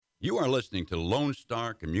You are listening to Lone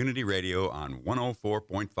Star Community Radio on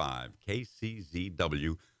 104.5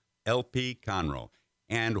 KCZW LP Conroe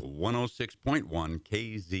and 106.1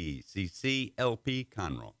 KZCC LP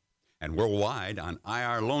Conroe, and worldwide on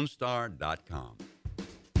irlonestar.com.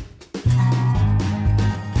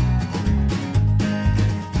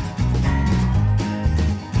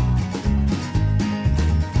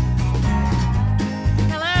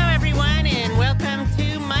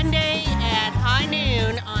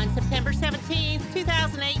 September 17th,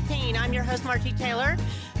 2018. I'm your host, Margie Taylor,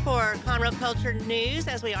 for Conroe Culture News,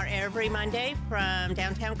 as we are every Monday from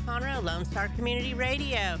downtown Conroe, Lone Star Community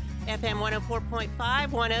Radio, FM 104.5,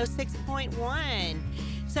 106.1.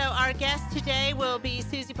 So our guest today will be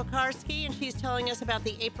Susie Pekarsky, and she's telling us about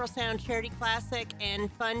the April Sound Charity Classic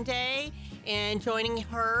and Fun Day. And joining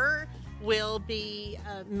her will be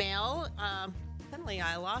Mel. Suddenly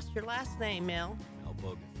I lost your last name, Mel. Mel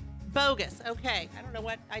Bogus. Bogus. Okay. I don't know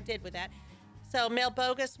what I did with that. So Mel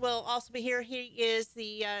Bogus will also be here. He is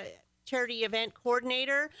the charity event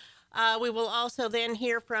coordinator. We will also then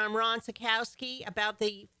hear from Ron Sikowski about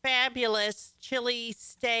the fabulous chili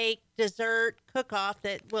steak dessert cook-off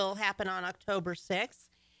that will happen on October 6th.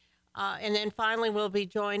 And then finally we'll be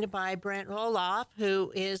joined by Brent Roloff,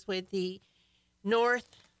 who is with the North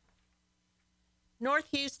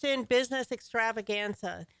Houston Business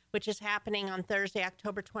Extravaganza, which is happening on Thursday,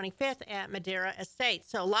 October 25th at Madeira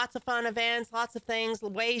Estates. So lots of fun events, lots of things,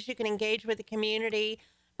 ways you can engage with the community,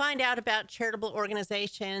 find out about charitable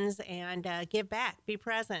organizations, and give back, be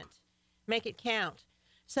present, make it count.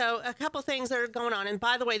 So a couple things that are going on. And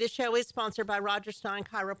by the way, this show is sponsored by Roger Stein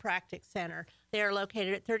Chiropractic Center. They are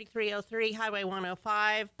located at 3303 Highway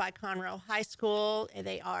 105 by Conroe High School.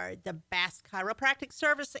 They are the best chiropractic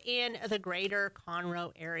service in the greater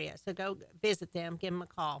Conroe area. So go visit them, give them a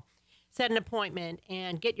call, set an appointment,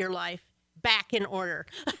 and get your life back in order.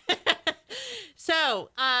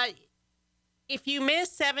 So, if you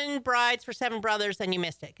missed Seven Brides for Seven Brothers, then you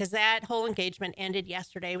missed it, because that whole engagement ended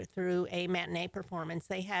yesterday through a matinee performance.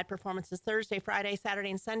 They had performances Thursday, Friday,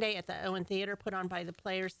 Saturday, and Sunday at the Owen Theater, put on by the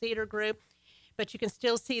Players Theater Group. But you can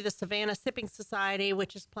still see the Savannah Sipping Society,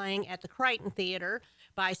 which is playing at the Crichton Theater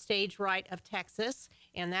by Stage Right of Texas.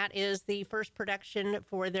 And that is the first production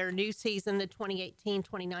for their new season, the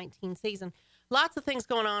 2018-2019 season. Lots of things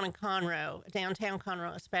going on in Conroe, downtown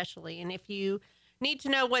Conroe especially. And if you need to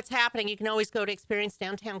know what's happening, you can always go to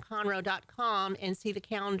experiencedowntownconroe.com and see the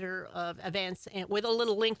calendar of events, and with a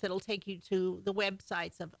little link that'll take you to the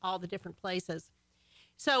websites of all the different places.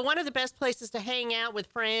 So one of the best places to hang out with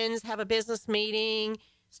friends, have a business meeting,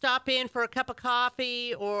 stop in for a cup of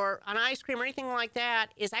coffee or an ice cream or anything like that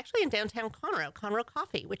is actually in downtown Conroe, Conroe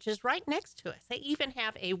Coffee, which is right next to us. They even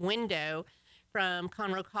have a window from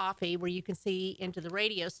Conroe Coffee where you can see into the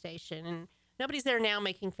radio station, and nobody's there now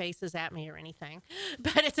making faces at me or anything,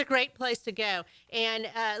 but it's a great place to go. And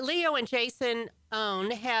Leo and Jason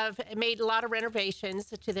Own have made a lot of renovations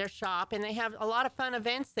to their shop, and they have a lot of fun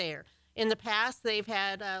events there. In the past, they've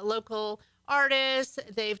had local artists,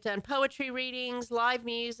 they've done poetry readings, live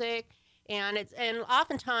music, and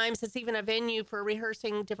oftentimes it's even a venue for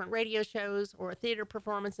rehearsing different radio shows or theater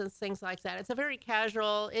performances, things like that. It's a very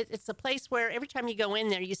casual, it's a place where every time you go in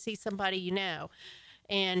there, you see somebody you know.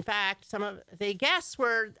 In fact, some of the guests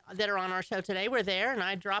that are on our show today were there, and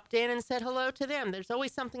I dropped in and said hello to them. There's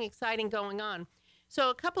always something exciting going on. So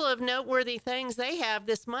a couple of noteworthy things they have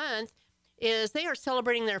this month is they are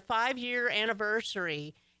celebrating their 5-year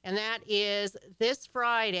anniversary, and that is this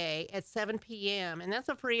Friday at 7 p.m., and that's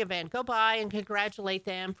a free event. Go by and congratulate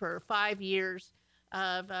them for 5 years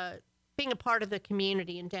of being a part of the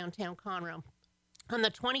community in downtown Conroe. On the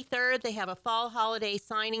 23rd, they have a fall holiday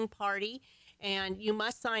signing party, and you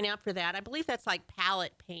must sign up for that. I believe that's like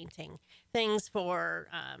palette painting, things for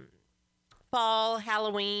fall,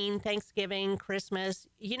 Halloween, Thanksgiving, Christmas.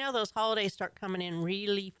 You know, those holidays start coming in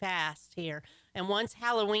really fast here. And once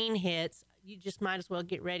Halloween hits, you just might as well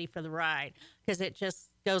get ready for the ride because it just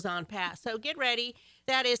goes on past. So get ready.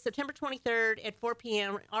 That is September 23rd at 4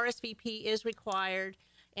 p.m. RSVP is required.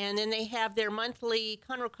 And then they have their monthly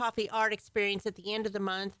Conroe Coffee Art Experience at the end of the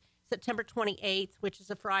month, September 28th, which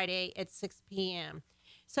is a Friday at 6 p.m.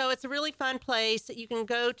 So it's a really fun place. You can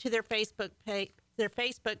go to their Facebook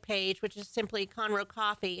page, which is simply Conroe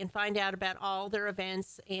Coffee, and find out about all their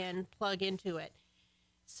events and plug into it.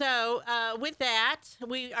 So with that,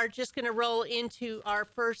 we are just going to roll into our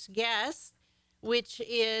first guest, which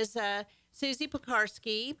is Susie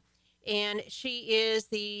Pekarsky, and she is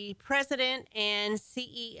the president and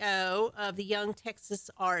CEO of the Young Texas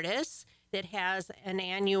Artists that has an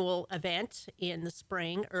annual event in the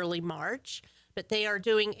spring, early March. nonprofit. They are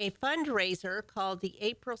doing a fundraiser called the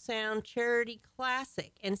April Sound Charity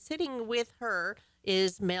Classic. And sitting with her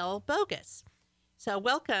is Mel Bogus. So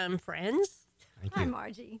welcome, friends. Thank you. Hi,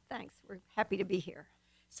 Margie. Thanks. We're happy to be here.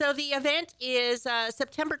 So the event is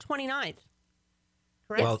September 29th,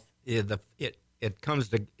 correct? Well, it comes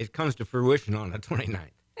to fruition on the 29th.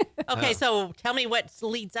 Okay, so tell me what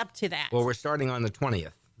leads up to that. Well, we're starting on the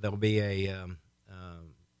 20th. There'll be an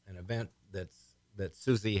event that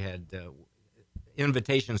Susie had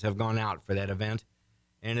invitations have gone out for that event,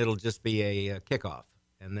 and it'll just be a kickoff,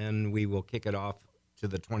 and then we will kick it off to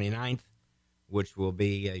the 29th, which will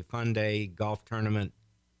be a fun day, golf tournament,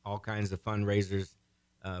 all kinds of fundraisers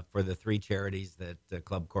for the three charities that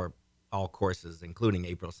Club Corp, all courses, including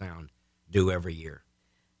April Sound, do every year.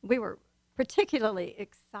 We were particularly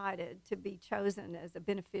excited to be chosen as a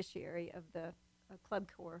beneficiary of the Club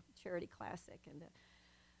Corps Charity Classic, and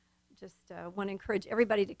just want to encourage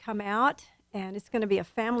everybody to come out. And it's going to be a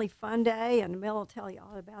family fun day, and Mel will tell you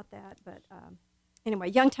all about that. But anyway,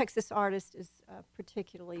 Young Texas Artist is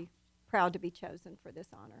particularly proud to be chosen for this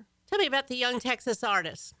honor. Tell me about the Young Texas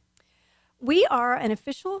Artists. We are an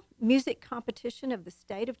official music competition of the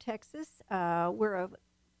state of Texas. We're a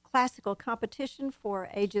classical competition for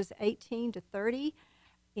ages 18 to 30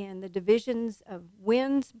 in the divisions of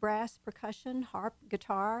winds, brass, percussion, harp,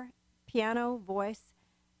 guitar, piano, voice,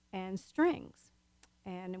 and strings.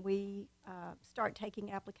 And we start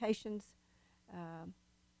taking applications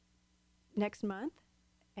next month.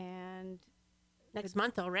 And Next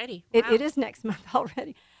month already. It Wow. is next month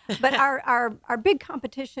already. But our big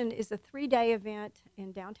competition is a 3-day event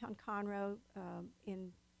in downtown Conroe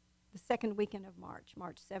in the second weekend of March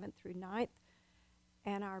 7th through 9th.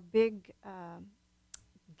 And our big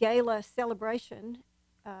gala celebration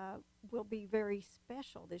will be very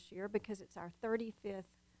special this year because it's our 35th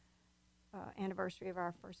anniversary of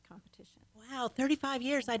our first competition. Wow, 35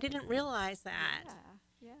 years. I didn't realize that.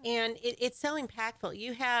 Yeah. And it's so impactful.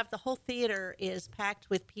 You have the whole theater is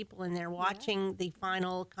packed with people in there watching the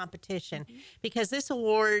final competition because this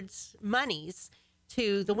awards monies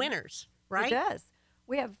to the winners, right? It does.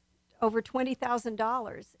 We have over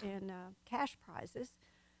 $20,000 in cash prizes.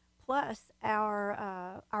 Plus,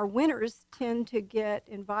 our winners tend to get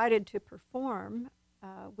invited to perform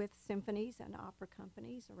with symphonies and opera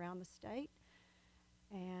companies around the state,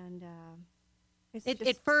 and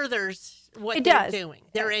It furthers what It they're does. doing,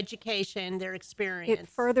 their education, their experience. it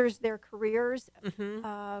furthers their careers.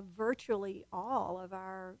 Mhm. Virtually all of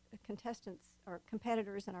our contestants or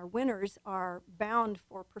competitors and our winners are bound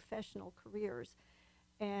for professional careers,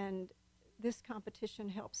 and this competition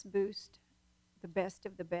helps boost the best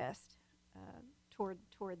of the best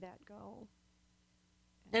toward that goal.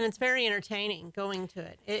 And it's very entertaining going to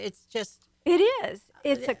it. It's just It is.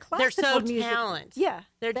 It's a classical they're so music. talented. Yeah,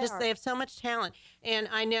 they have so much talent. And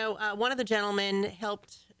I know one of the gentlemen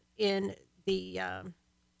helped in the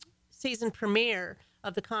season premiere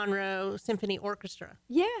of the Conroe Symphony Orchestra.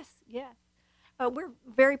 Yes. We're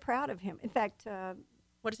very proud of him. In fact,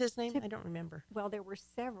 What is his name? I don't remember. well, there were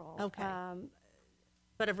several. Okay.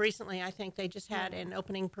 But of recently, I think they just had an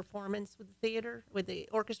opening performance with the theater, with the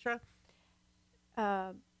orchestra.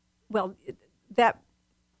 Well, that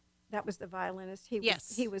was the violinist.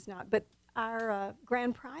 He was not. But our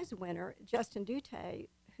grand prize winner, Justin Dute,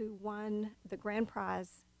 who won the grand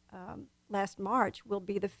prize last March, will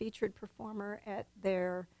be the featured performer at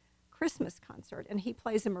their Christmas concert, and he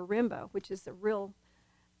plays a marimba, which is a real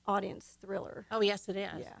audience thriller. Oh, yes, it is.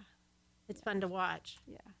 Yeah, It's fun to watch.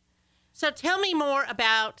 yeah. So tell me more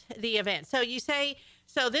about the event. So you say,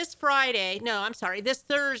 this Thursday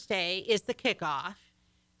is the kickoff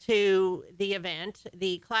to the event,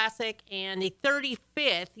 the Classic and the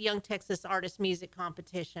 35th Young Texas Artist Music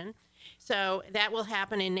Competition. So that will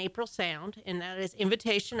happen in April Sound, and that is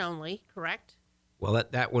invitation only, correct? Well,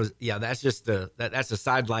 that's just that's a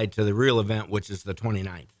sidelight to the real event, which is the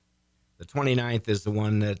 29th. The 29th is the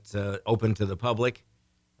one that's open to the public.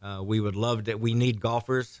 We would love to. We need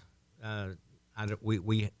golfers.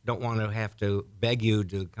 We don't want to have to beg you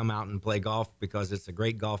to come out and play golf because it's a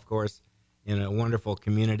great golf course in a wonderful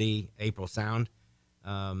community, April Sound.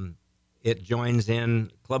 It joins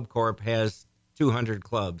in. Club Corp has 200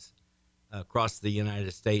 clubs across the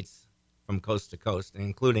United States from coast to coast,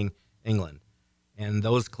 including England. And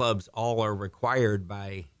those clubs all are required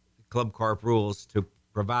by Club Corp rules to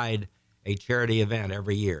provide a charity event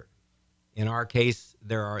every year. In our case,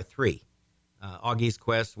 there are 3. Augie's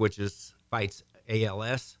Quest, which fights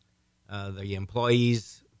ALS, the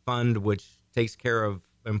Employees Fund, which takes care of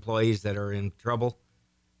employees that are in trouble,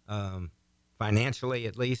 financially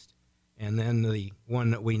at least, and then the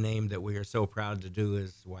one that we named that we are so proud to do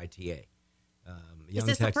is YTA. Is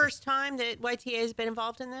this the first time that YTA has been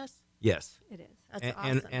involved in this? Yes. It is. That's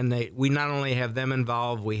awesome. And we not only have them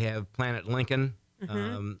involved, we have Planet Lincoln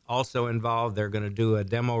also involved. They're going to do a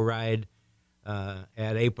demo ride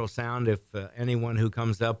at April Sound. If anyone who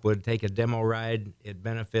comes up would take a demo ride, it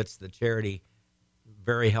benefits the charity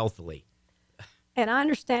very healthily. And I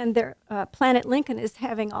understand their Planet Lincoln is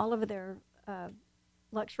having all of their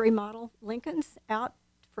luxury model Lincolns out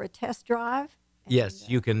for a test drive. And, Yes,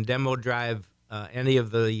 you can demo drive any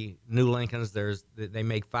of the new Lincolns. They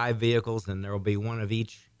make 5 vehicles, and there will be one of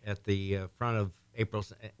each at the front of April.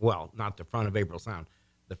 Well, not the front of April Sound,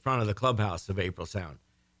 the front of the clubhouse of April Sound,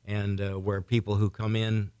 and where people who come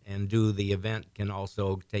in and do the event can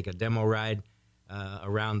also take a demo ride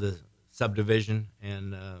around the subdivision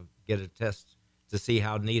and get a test to see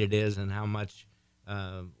how neat it is and how much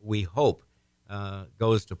we hope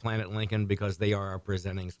goes to Planet Lincoln, because they are our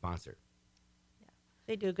presenting sponsor.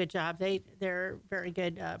 They do a good job. They're very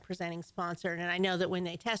good presenting sponsor, and I know that when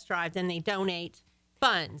they test drive, then they donate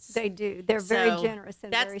funds. they do. They're very So generous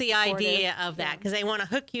and that's very the supportive. idea of that, because they want to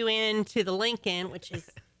hook you into the Lincoln, which is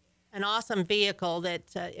an awesome vehicle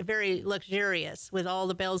that's very luxurious with all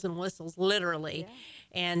the bells and whistles, literally. Yeah.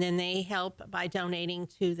 And then they help by donating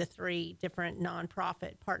to the 3 different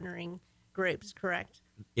nonprofit partnering groups, correct?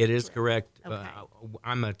 It is correct. Okay.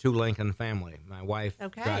 I'm a 2 Lincoln family. My wife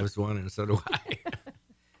Okay. drives one, and so do I.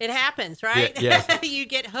 It happens, right? Yeah, yes. You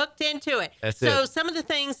get hooked into it. That's so it. some of the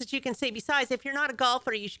things that you can see, besides, if you're not a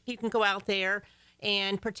golfer, you can go out there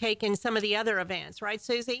and partake in some of the other events, right,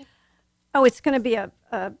 Susie? Oh, it's going to be a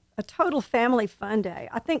total family fun day.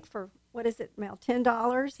 I think for, what is it, Mel, $10?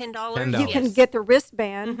 $10. $10. You can Yes. get the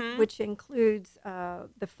wristband, Mhm. which includes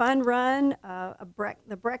the fun run,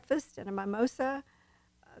 the breakfast, and a mimosa.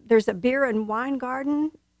 There's a beer and wine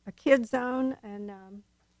garden, a kid zone, and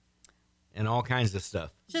And all kinds of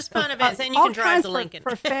stuff. Just fun events, and you all can drive kinds the Lincoln.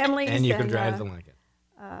 for families. And you can drive the Lincoln.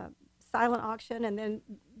 Silent auction, and then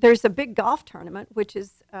there's a big golf tournament, which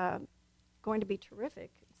is going to be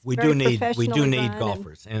terrific. It's We very do need professionally run, and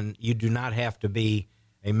golfers, and you do not have to be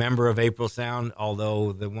a member of April Sound.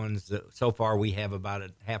 Although the ones that, so far we have about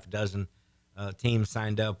a half dozen teams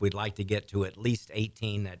signed up. We'd like to get to at least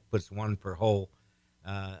 18. That puts 1 per hole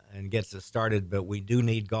and gets us started. But we do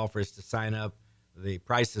need golfers to sign up. The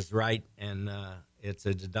price is right, and it's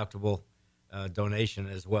a deductible donation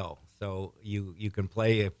as well. So you can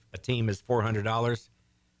play if a team is $400,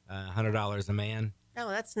 $100 a man. Oh,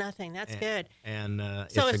 that's nothing. That's good. And So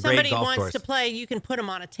it's if a great somebody golf wants course. to play, you can put them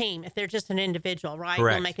on a team. If they're just an individual, right?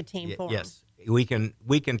 Correct. We'll make a team for them. Yes, we can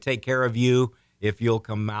take care of you if you'll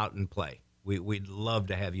come out and play. We'd love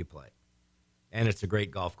to have you play, and it's a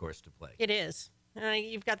great golf course to play. It is.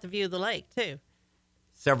 You've got the view of the lake, too.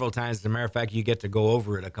 Several times, as a matter of fact, you get to go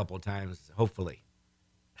over it a couple of times, hopefully.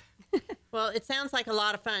 Well, it sounds like a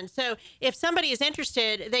lot of fun. So if somebody is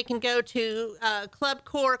interested, they can go to Club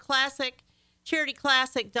Core Classic,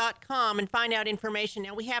 charityclassic.com, and find out information.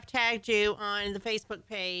 Now, we have tagged you on the Facebook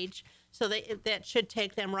page, so that should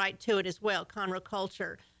take them right to it as well, Conroe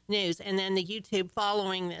Culture News. And then the YouTube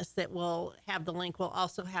following this that will have the link will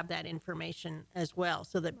also have that information as well,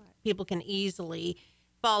 so that people can easily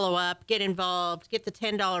follow up, get involved, get the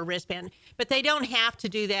 $10 wristband. But they don't have to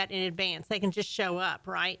do that in advance. They can just show up,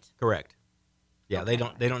 right? Correct. Yeah, they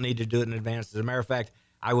don't need to do it in advance. As a matter of fact,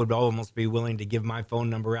 I would almost be willing to give my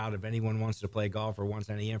phone number out if anyone wants to play golf or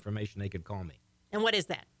wants any information. They could call me. And what is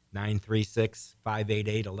that?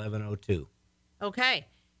 936-588-1102. Okay.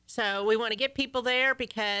 So we want to get people there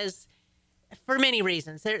because for many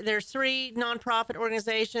reasons. There's 3 nonprofit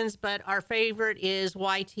organizations, but our favorite is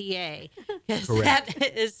YTA because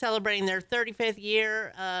that is celebrating their 35th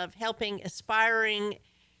year of helping aspiring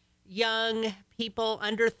young people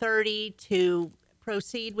under 30 to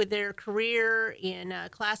proceed with their career in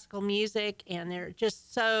classical music, and they're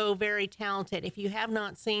just so very talented. If you have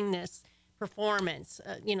not seen this performance,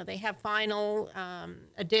 they have final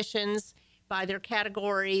editions by their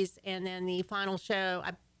categories, and then the final show,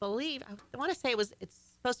 I believe, I want to say it's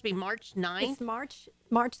supposed to be March 9th. it's March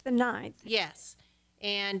the 9th. Yes,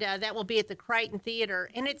 and that will be at the Crichton Theater,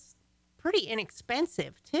 and it's pretty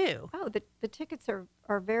inexpensive too. Oh, the tickets are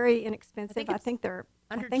very inexpensive. I it's think they're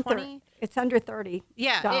under I think 20? It's under $30.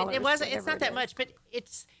 Yeah, it wasn't. It's whatever not that it much, is. but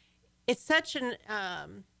it's such an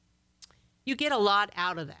you get a lot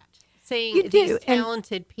out of that. Seeing You do, these and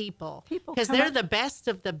talented people people because come they're up- the best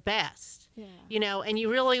of the best. Yeah. And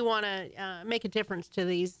you really want to make a difference to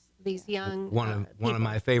these young One of people.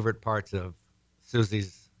 my favorite parts of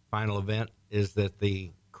Susie's final event is that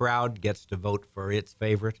the crowd gets to vote for its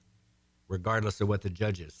favorite, regardless of what the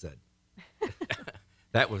judges said.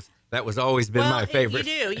 That was always been my favorite.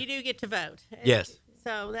 You do get to vote. Yes.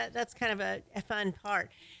 So that's kind of a fun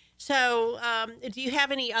part. So do you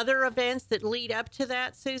have any other events that lead up to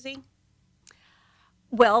that, Susie?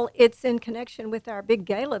 Well, it's in connection with our big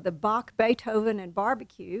gala, the Bach, Beethoven, and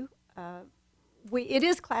Barbecue. It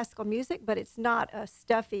is classical music, but it's not a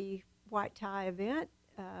stuffy white tie event.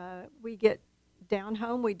 We get down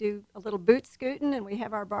home, we do a little boot scooting, and we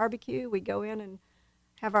have our barbecue. We go in and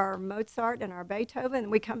have our Mozart and our Beethoven,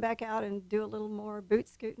 and we come back out and do a little more boot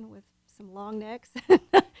scooting with some long necks.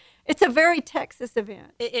 It's a very Texas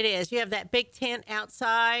event. It is. You have that big tent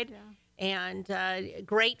outside. Yeah. And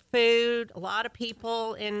great food, a lot of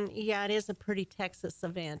people, and it is a pretty Texas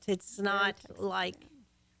event. It's not like,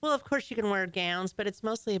 well, of course you can wear gowns, but it's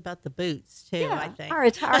mostly about the boots too, I think. Our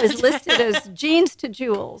attire is listed as jeans to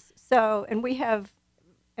jewels, and we have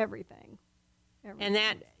everything. And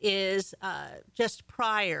that is just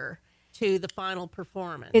prior to the final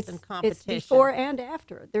performance and competition. It's before and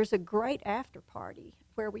after. There's a great after party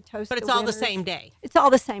where we toast But it's the all the winners. same day. It's all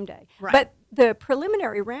the same day. Right. But the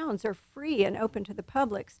preliminary rounds are free and open to the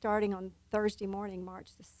public starting on Thursday morning, March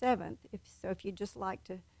the 7th. If you'd just like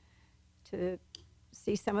to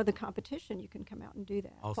see some of the competition, you can come out and do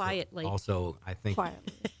that. Quietly. Also, I think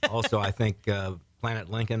Quietly. Planet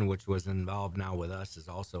Lincoln, which was involved now with us, is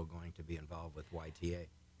also going to be involved with YTA.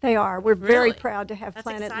 They are. We're very Really? proud to have That's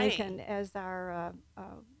Planet exciting. Lincoln as our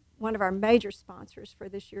one of our major sponsors for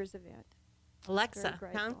this year's event. Alexa,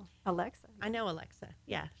 Very huh? grateful. Alexa. I know Alexa.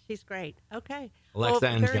 Yeah, she's great. Okay. Alexa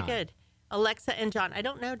and very John. good. Alexa and John. I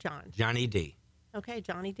don't know John. Johnny D. Okay,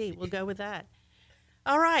 Johnny D. We'll go with that.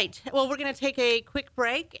 All right. Well, we're going to take a quick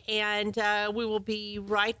break, and we will be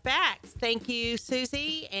right back. Thank you,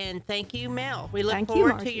 Susie, and thank you, Mel. We look Thank you,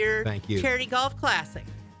 forward to Margie. your Thank you. Charity Golf Classic.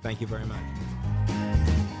 Thank you very much.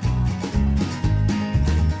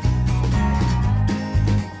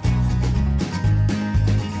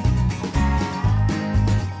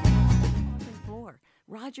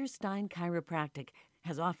 Roger Stein Chiropractic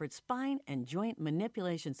has offered spine and joint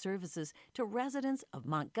manipulation services to residents of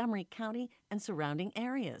Montgomery County and surrounding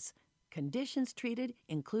areas. Conditions treated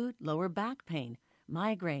include lower back pain,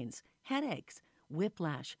 migraines, headaches,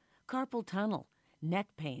 whiplash, carpal tunnel, neck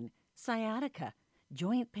pain, sciatica,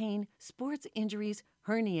 joint pain, sports injuries,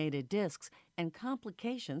 herniated discs, and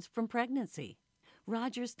complications from pregnancy.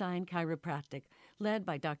 Roger Stein Chiropractic, led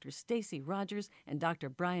by Dr. Stacy Rogers and Dr.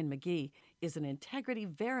 Brian McGee, is an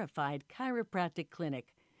integrity-verified chiropractic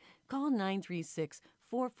clinic. Call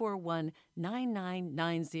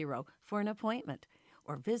 936-441-9990 for an appointment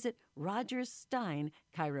or visit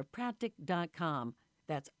rogerssteinchiropractic.com.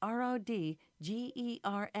 That's RODGERSSTEIN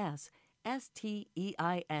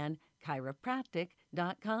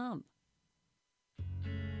chiropractic.com.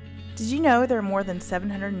 Did you know there are more than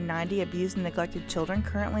 790 abused and neglected children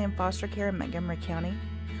currently in foster care in Montgomery County?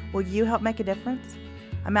 Will you help make a difference?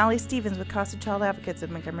 I'm Allie Stevens with Casa Child Advocates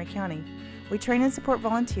of Montgomery County. We train and support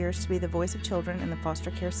volunteers to be the voice of children in the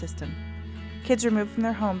foster care system. Kids removed from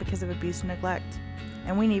their home because of abuse and neglect,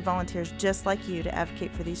 and we need volunteers just like you to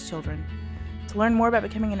advocate for these children. To learn more about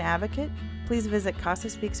becoming an advocate, please visit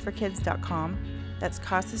CasaSpeaksForKids.com. That's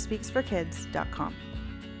CasaSpeaksForKids.com.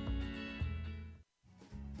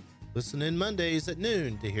 Listen in Mondays at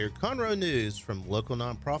noon to hear Conroe news from local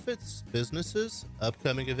nonprofits, businesses,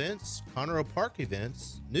 upcoming events, Conroe Park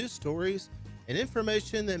events, news stories, and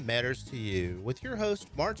information that matters to you with your host,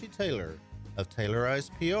 Margie Taylor of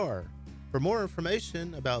Taylorized PR. For more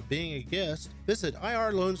information about being a guest, visit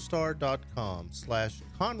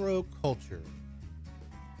irlonestar.com/Conroe Culture.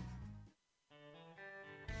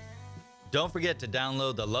 Don't forget to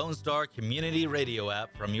download the Lone Star Community Radio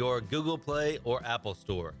app from your Google Play or Apple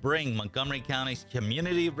Store. Bring Montgomery County's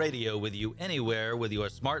community radio with you anywhere with your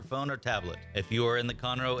smartphone or tablet. If you are in the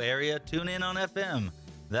Conroe area, tune in on FM.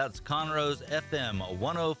 That's Conroe's FM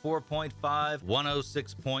 104.5,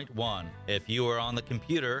 106.1. If you are on the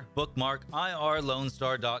computer, bookmark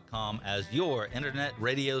irlonestar.com as your internet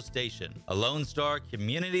radio station. A Lone Star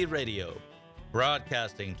Community Radio.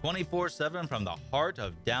 Broadcasting 24/7 from the heart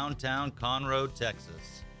of downtown Conroe,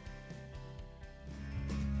 Texas.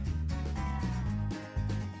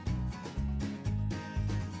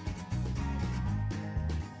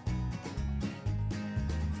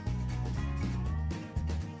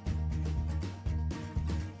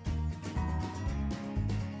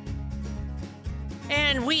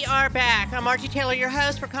 And we are back. I'm Margie Taylor, your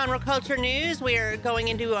host for Conroe Culture News. We are going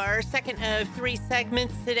into our second of 3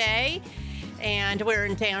 segments today. And we're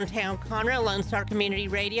in downtown Conroe, Lone Star Community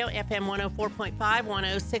Radio, FM 104.5,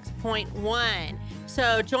 106.1.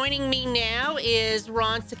 So joining me now is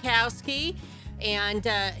Ron Sikowski, And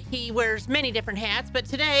he wears many different hats, but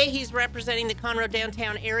today he's representing the Conroe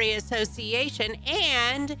Downtown Area Association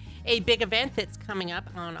and a big event that's coming up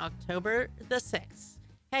on October the 6th.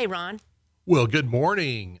 Hey, Ron. Well, good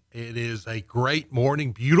morning. It is a great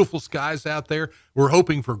morning. Beautiful skies out there. We're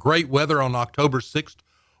hoping for great weather on October 6th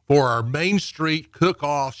for our Main Street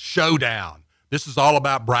Cook-Off Showdown. This is all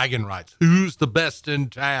about bragging rights. Who's the best in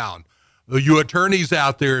town? You attorneys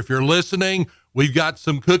out there, if you're listening, we've got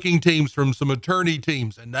some cooking teams from some attorney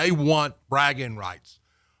teams, and they want bragging rights.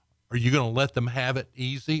 Are you going to let them have it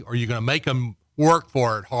easy, or are you going to make them work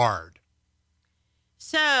for it hard?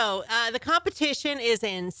 So the competition is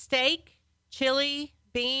in steak, chili,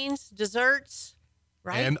 beans, desserts,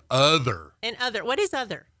 right? And other. And other. What is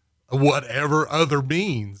other? Whatever other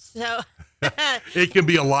means. So it can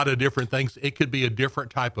be a lot of different things. It could be a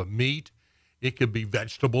different type of meat. It could be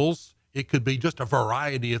vegetables. It could be just a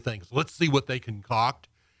variety of things. Let's see what they concoct.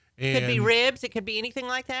 And could be ribs. It could be anything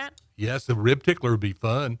like that. Yes, a rib tickler would be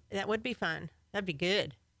fun. That would be fun. That'd be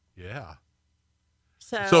good. Yeah.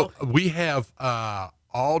 So we have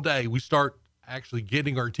all day. We start actually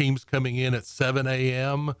getting our teams coming in at 7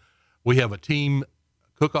 a.m. We have a team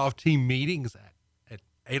cook-off team meetings at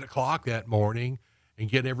 8 o'clock that morning and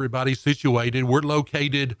get everybody situated. We're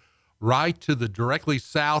located right to the directly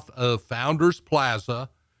south of Founders Plaza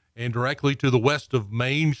and directly to the west of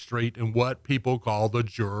Main Street in what people call the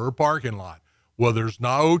juror parking lot. Well, there's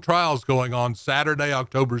no trials going on Saturday,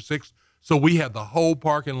 October 6th, so we have the whole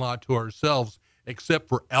parking lot to ourselves except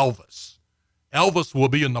for Elvis. Elvis will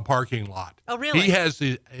be in the parking lot. Oh, really? He has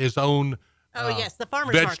his own yes, the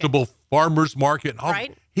farmer's vegetable farmer's market.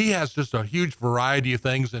 Right. He has just a huge variety of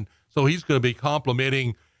things, and so he's going to be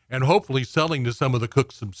complimenting and hopefully selling to some of the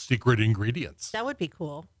cooks some secret ingredients. That would be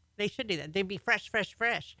cool. They should do that. They'd be fresh,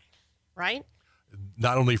 right?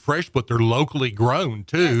 Not only fresh, but they're locally grown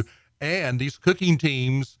too. Yes. And these cooking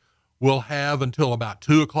teams will have until about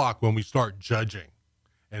 2 o'clock when we start judging.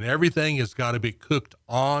 And everything has got to be cooked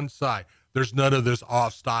on site. There's none of this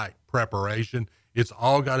off-site preparation. It's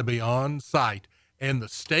all got to be on site. And the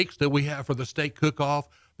steaks that we have for the steak cook-off,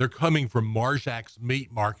 they're coming from Marjac's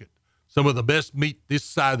Meat Market. Some of the best meat this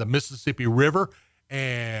side of the Mississippi River.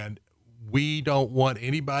 And we don't want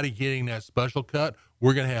anybody getting that special cut.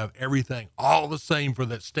 We're going to have everything all the same for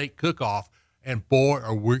that steak cook-off. And boy,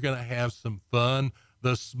 are we going to have some fun.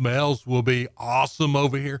 The smells will be awesome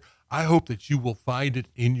over here. I hope that you will find it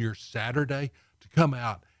in your Saturday to come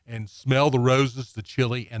out and smell the roses, the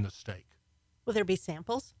chili, and the steak. Will there be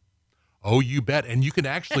samples? Oh, you bet. And you can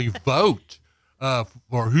actually vote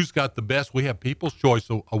for who's got the best. We have People's Choice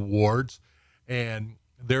Awards, and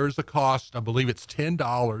there's a cost. I believe it's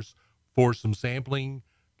 $10 for some sampling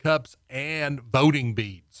cups and voting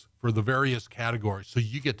beads for the various categories. So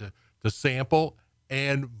you get to sample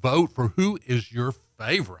and vote for who is your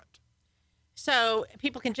favorite. So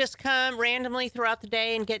people can just come randomly throughout the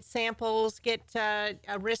day and get samples, get a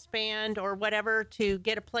wristband or whatever to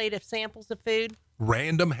get a plate of samples of food.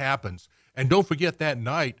 Random happens. And don't forget that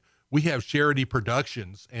night we have Charity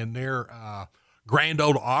Productions and their Grand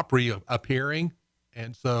Ole Opry appearing.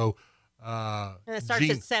 And so and it starts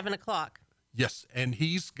at 7 o'clock. Yes, and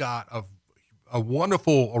he's got a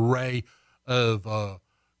wonderful array of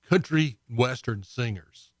country western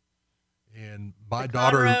singers. And my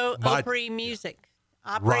daughter, Opry music.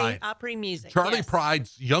 Opry music. Charlie yes.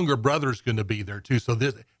 Pride's younger brother's going to be there too. So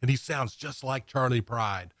and he sounds just like Charlie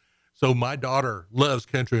Pride. So my daughter loves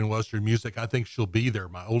country and western music. I think she'll be there.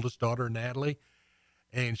 My oldest daughter, Natalie,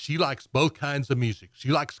 and she likes both kinds of music. She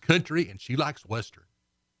likes country and she likes western.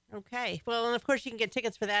 Okay. Well, and of course you can get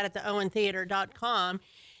tickets for that at the owentheater.com,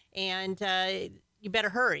 and you better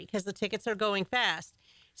hurry because the tickets are going fast.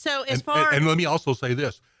 So and let me also say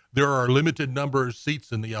this. There are a limited number of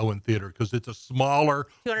seats in the Owen Theater because it's a smaller,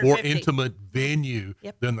 more intimate venue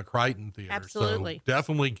than the Crichton Theater. Absolutely. So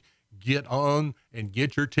definitely get on and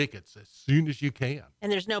get your tickets as soon as you can.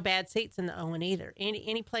 And there's no bad seats in the Owen either.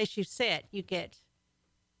 Any place you sit, you get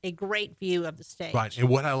a great view of the stage. Right. And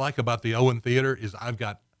what I like about the Owen Theater is I've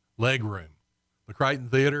got leg room. The Crichton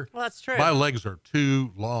Theater, well, that's true. My legs are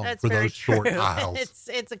too long for those short aisles.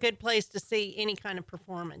 It's a good place to see any kind of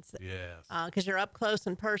performance. Yes. Because you're up close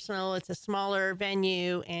and personal. It's a smaller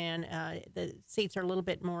venue, and the seats are a little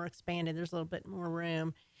bit more expanded. There's a little bit more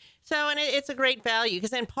room. So, and it's a great value because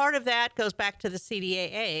then part of that goes back to the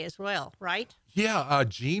CDAA as well, right? Yeah.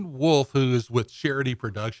 Gene Wolfe, who is with Charity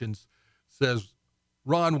Productions, says,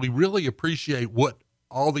 Ron, we really appreciate what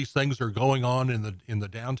all these things are going on in the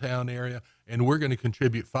downtown area, and we're going to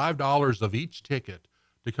contribute $5 of each ticket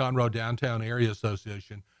to Conroe Downtown Area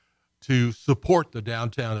Association to support the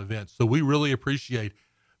downtown events. So we really appreciate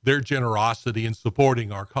their generosity in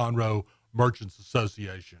supporting our Conroe Merchants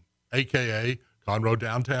Association, a.k.a. Conroe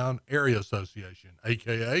Downtown Area Association,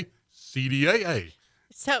 a.k.a. CDAA.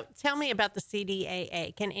 So tell me about the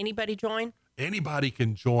CDAA. Can anybody join? Anybody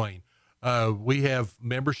can join. We have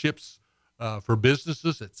memberships for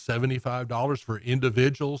businesses at $75, for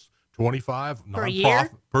individuals, $25 Per year?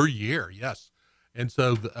 Per year, yes. And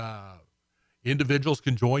so individuals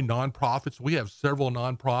can join nonprofits. We have several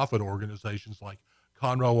nonprofit organizations like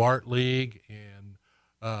Conroe Art League and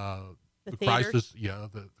the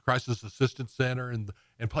Crisis Assistance Center and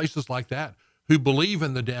places like that who believe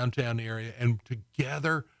in the downtown area, and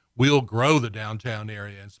together we'll grow the downtown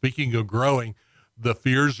area. And speaking of growing, the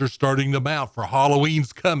fears are starting to mount for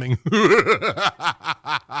Halloween's coming.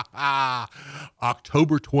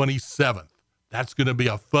 October 27th. That's going to be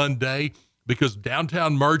a fun day because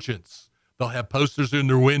downtown merchants, they'll have posters in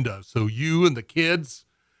their windows. So you and the kids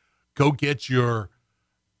go get your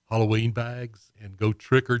Halloween bags and go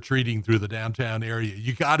trick-or-treating through the downtown area.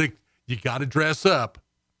 You gotta dress up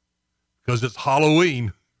because it's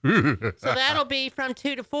Halloween. So that'll be from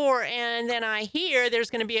 2 to 4, and then I hear there's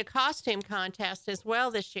going to be a costume contest as well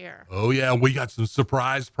this year. Oh, yeah, we got some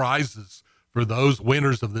surprise prizes for those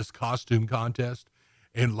winners of this costume contest.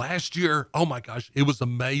 And last year, oh, my gosh, it was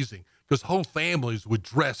amazing because whole families would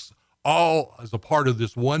dress all as a part of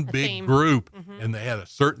this one big theme. group, and they had a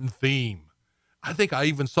certain theme. I think I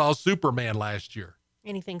even saw Superman last year.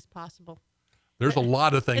 Anything's possible. There's a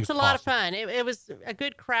lot of things. It's a lot of fun. It was a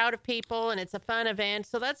good crowd of people, and it's a fun event.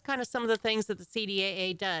 So that's kind of some of the things that the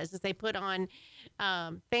CDAA does is they put on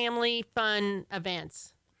family fun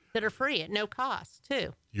events that are free at no cost,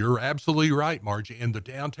 too. You're absolutely right, Margie. In the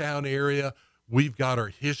downtown area, we've got our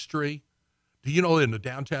history. Do you know in the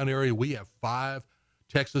downtown area, we have 5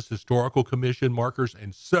 Texas Historical Commission markers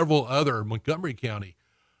and several other Montgomery County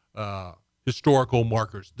historical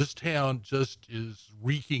markers. This town just is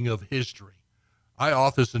reeking of history. I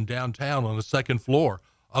office in downtown on the 2nd floor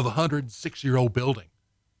of a 106-year-old building,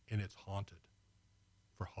 and it's haunted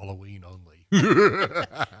for Halloween only.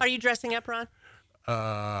 Are you dressing up, Ron?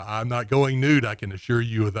 I'm not going nude, I can assure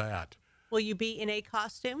you of that. Will you be in a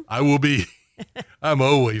costume? I will be. I'm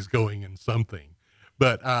always going in something.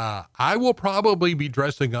 But I will probably be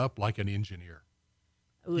dressing up like an engineer.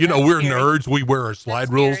 Ooh, you know, we're scary. nerds. We wear our slide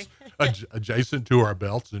That's rules scary. adjacent to our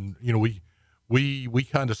belts. And, you know, we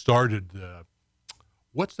kind of started,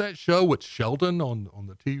 what's that show with Sheldon on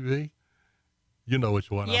the TV? You know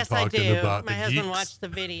which one Yes, I'm I talking do. about. My the husband geeks. watched the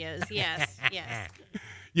videos. Yes, yes.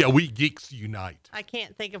 Yeah, we geeks unite. I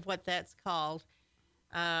can't think of what that's called,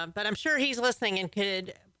 but I'm sure he's listening and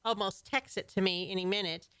could almost text it to me any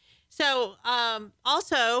minute. So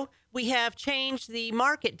also, we have changed the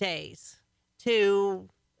market days to,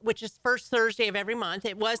 which is first Thursday of every month.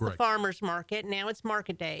 It was Correct. the farmers market. Now it's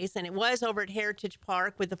market days, and it was over at Heritage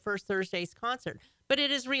Park with the first Thursday's concert, but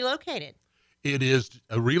it is relocated. It is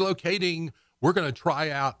relocating. We're going to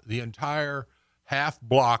try out the entire half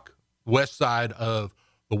block west side of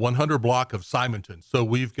the 100 block of Simonton. So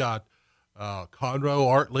we've got Conroe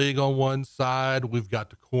Art League on one side. We've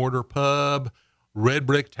got the Corner Pub, Red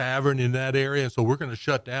Brick Tavern in that area. And so we're going to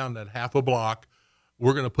shut down that half a block.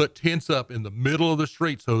 We're going to put tents up in the middle of the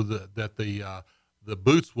street so that the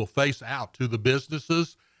booths will face out to the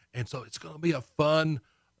businesses. And so it's going to be a fun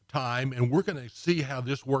time. And we're going to see how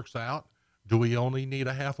this works out. Do we only need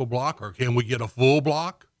a half a block, or can we get a full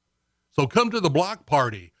block? So come to the block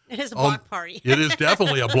party. It is a block party. It is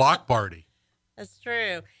definitely a block party. That's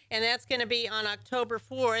true. And that's going to be on October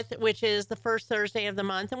 4th, which is the first Thursday of the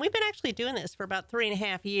month. And we've been actually doing this for about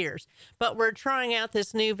 3.5 years. But we're trying out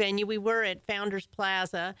this new venue. We were at Founders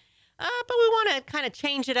Plaza, but we want to kind of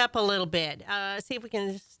change it up a little bit, see if we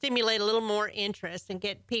can stimulate a little more interest and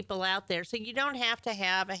get people out there. So you don't have to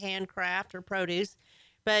have a handcraft or produce,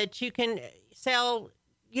 but you can sell.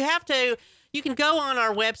 You can go on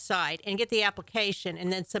our website and get the application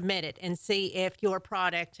and then submit it and see if your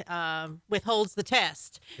product withholds the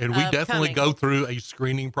test. And we of definitely coming. go through a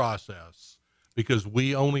screening process because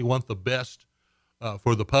we only want the best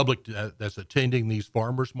for the public that's attending these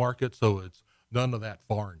farmers markets. So it's none of that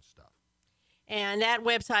foreign stuff. And that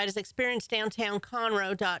website is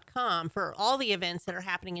experiencedowntownconroe.com for all the events that are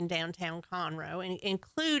happening in downtown Conroe,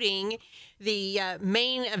 including the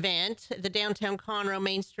main event, the Downtown Conroe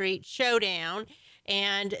Main Street Showdown,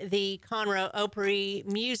 and the Conroe Opry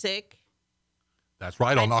Music. That's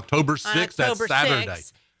right, on October 6th, October that's Saturday.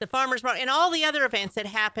 6th, the Farmers Market, and all the other events that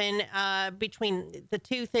happen between the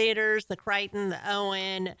two theaters, the Crichton, the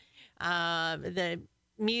Owen, the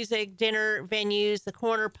music, dinner venues, the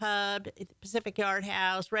Corner Pub, Pacific Yard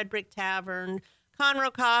House, Red Brick Tavern,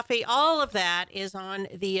 Conroe Coffee, all of that is on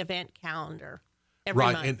the event calendar every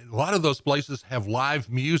Right, month. and a lot of those places have live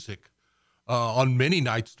music on many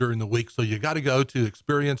nights during the week. So you got to go to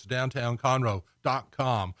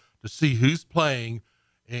experiencedowntownconroe.com to see who's playing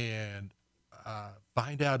and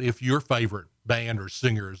find out if your favorite band or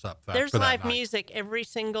singer is up there. There's for that live night. music every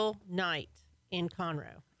single night in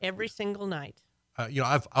Conroe, every single night.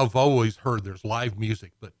 I've always heard there's live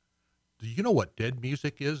music, but do you know what dead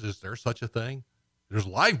music is? Is there such a thing? There's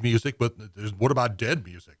live music, but what about dead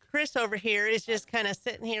music? Chris over here is just kind of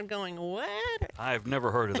sitting here going, what? I've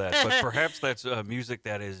never heard of that, but perhaps that's music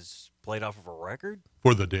that is played off of a record?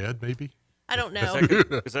 For the dead, maybe? I don't know.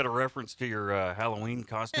 Is that a reference to your Halloween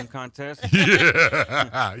costume contest?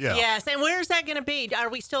 Yeah. Yes, and where's that going to be? Do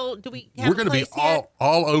we have We're going to be place yet?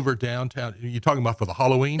 all over downtown. You're talking about for the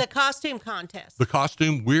Halloween? The costume contest. The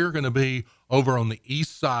costume, we're going to be over on the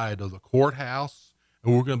east side of the courthouse,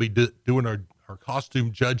 and we're going to be doing our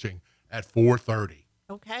costume judging at 4:30.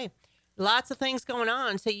 Okay. Lots of things going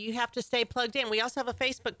on, so you have to stay plugged in. We also have a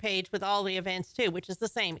Facebook page with all the events, too, which is the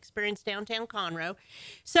same, Experience Downtown Conroe.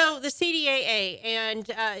 So the CDAA and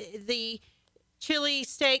the chili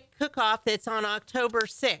steak cook-off that's on October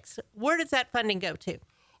 6th, where does that funding go to?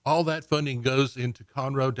 All that funding goes into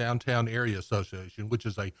Conroe Downtown Area Association, which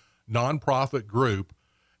is a nonprofit group,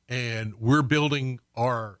 and we're building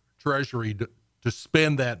our treasury to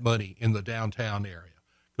spend that money in the downtown area.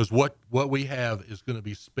 Because what we have is going to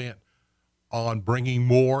be spent on bringing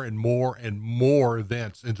more and more and more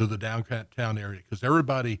events into the downtown area. Because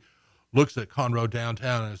everybody looks at Conroe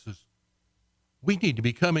Downtown and says, we need to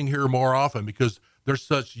be coming here more often because there's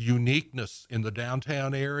such uniqueness in the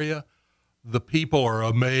downtown area. The people are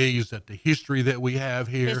amazed at the history that we have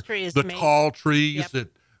here. History is the amazing. tall trees Yep.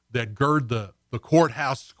 that gird the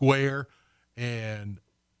courthouse square. And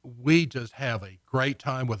we just have a great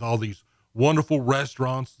time with all these wonderful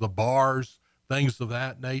restaurants, the bars, things of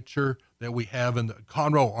that nature that we have in the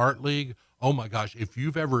Conroe Art League. Oh my gosh, if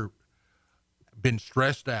you've ever been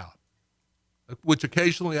stressed out, which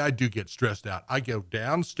occasionally I do get stressed out, I go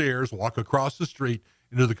downstairs, walk across the street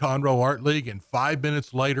into the Conroe Art League, and 5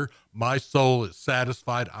 minutes later, my soul is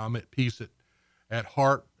satisfied. I'm at peace at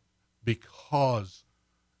heart because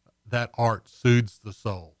that art soothes the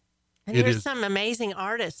soul. And there's some amazing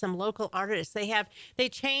artists, some local artists. They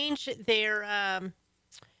change their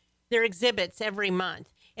exhibits every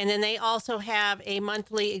month. And then they also have a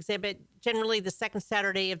monthly exhibit, generally the second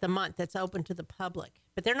Saturday of the month, that's open to the public.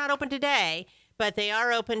 But they're not open today, but they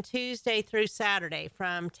are open Tuesday through Saturday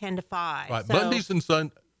from 10 to 5. Right. So, Mondays and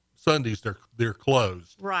Sundays, they're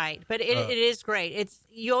closed. right. But it is great.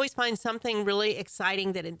 You always find something really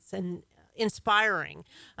exciting that it's inspiring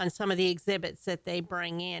on some of the exhibits that they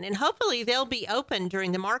bring in. And hopefully they'll be open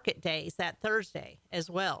during the market days that Thursday as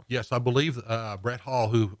well. Yes, I believe Brett Hall,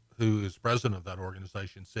 who is president of that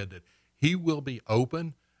organization, said that he will be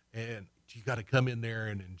open, and you got to come in there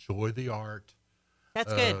and enjoy the art.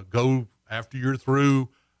 That's good. Go after you're through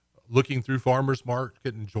looking through Farmers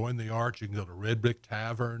Market and enjoying the art. You can go to Red Brick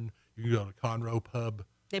Tavern. You can go to Conroe Pub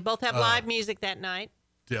They both have live music that night.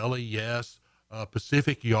 Deli. Yes,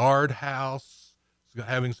 Pacific Yard House is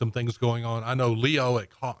having some things going on. I know Leo at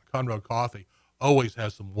Conroe Coffee always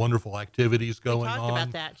has some wonderful activities going We talked on.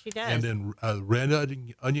 about that. She does. And then Red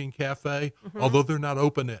Onion Cafe, although they're not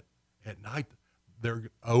open at night, they're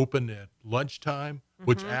open at lunchtime,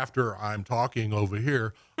 which after I'm talking over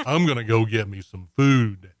here, I'm going to go get me some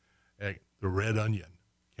food at the Red Onion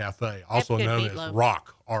Cafe, also good known meatloaf. as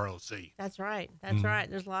Rock, R-O-C. That's right. That's right.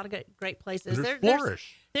 There's a lot of great places. There's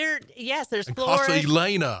Flourish. There's And Flourish. Casa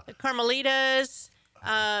Elena. Carmelitas.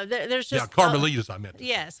 There's just Carmelitas, I meant.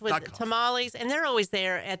 Yes, Not with Casa. tamales, and they're always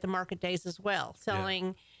there at the market days as well,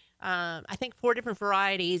 selling. I think 4 different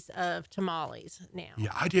varieties of tamales now. Yeah,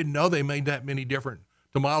 I didn't know they made that many different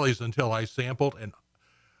tamales until I sampled, and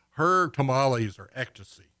her tamales are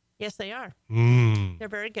ecstasy. Yes, they are. Mmm. They're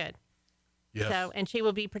very good. Yes. So, and she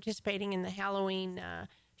will be participating in the Halloween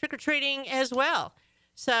trick or treating as well.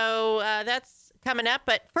 So that's coming up.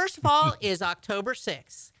 But first of all is October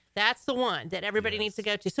 6th. That's the one that everybody needs to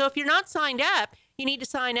go to. So if you're not signed up, you need to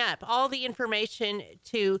sign up. All the information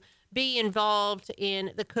to be involved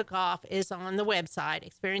in the cook-off is on the website,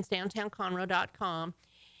 experiencedowntownconroe.com.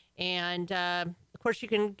 And, of course, you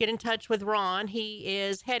can get in touch with Ron. He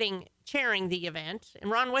is chairing the event.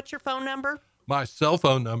 And, Ron, what's your phone number? My cell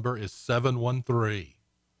phone number is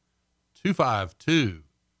 713-252-3729.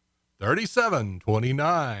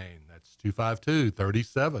 That's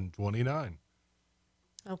 252-3729.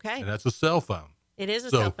 Okay. And that's a cell phone. It is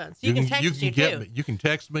a cell phone. So you can text you get too. me. You can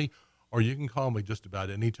text me, or you can call me just about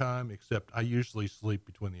any time, except I usually sleep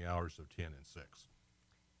between the hours of 10 and 6.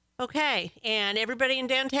 Okay, and everybody in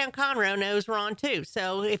downtown Conroe knows Ron too.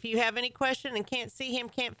 So if you have any question and can't see him,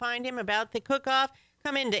 can't find him about the cook-off,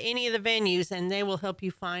 come into any of the venues and they will help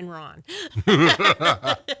you find Ron.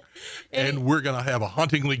 And we're going to have a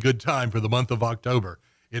hauntingly good time for the month of October.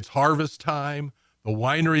 It's harvest time. The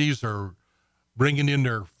wineries are bringing in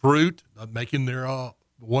their fruit, making their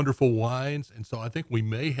wonderful wines. And so I think we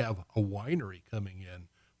may have a winery coming in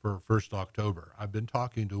for 1st October. I've been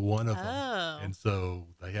talking to one of them, and so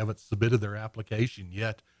they haven't submitted their application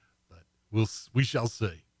yet, but we shall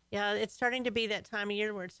see. Yeah, it's starting to be that time of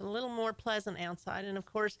year where it's a little more pleasant outside. And, of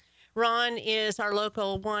course, Ron is our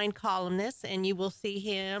local wine columnist, and you will see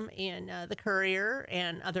him in the Courier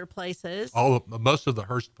and other places. Most of the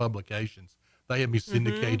Hearst publications, they have me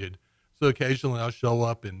syndicated. So occasionally I'll show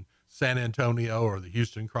up in San Antonio or the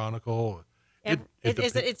Houston Chronicle.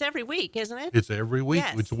 It's every week, isn't it? It's every week.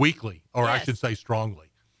 Yes. It's weekly, or I Yes. should say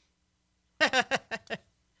strongly.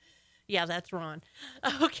 Yeah, that's Ron.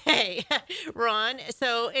 Okay, Ron.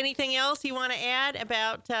 So anything else you want to add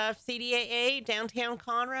about CDAA, Downtown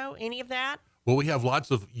Conroe, any of that? Well, we have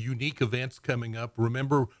lots of unique events coming up.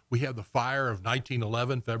 Remember, we have the fire of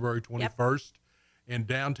 1911, February 21st, and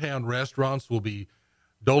downtown restaurants will be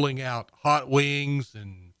doling out hot wings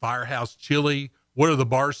and Firehouse chili. What are the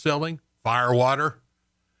bars selling? Fire water.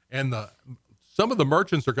 And some of the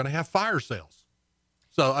merchants are going to have fire sales.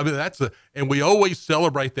 So, I mean, and we always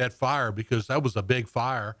celebrate that fire because that was a big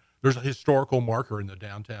fire. There's a historical marker in the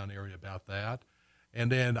downtown area about that.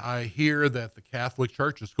 And then I hear that the Catholic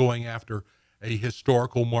Church is going after a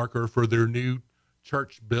historical marker for their new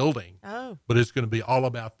church building. Oh. But it's going to be all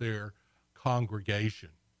about their congregation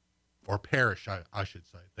or parish, I should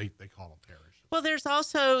say. They call them parishes. Well, there's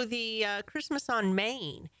also the Christmas on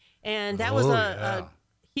Main, and that was a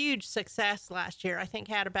huge success last year. I think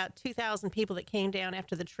had about 2,000 people that came down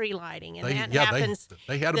after the tree lighting, and that happens.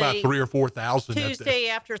 They had about 3,000 or 4,000 Tuesday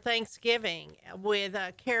after Thanksgiving with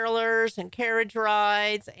carolers and carriage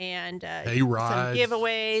rides and hay rides. some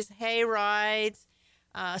giveaways, hay rides.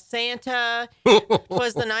 Santa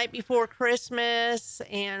was the night before Christmas,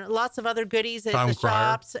 and lots of other goodies at the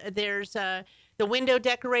shops. There's the window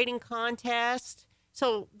decorating contest.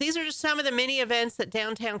 So these are just some of the many events that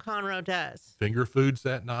Downtown Conroe does. Finger foods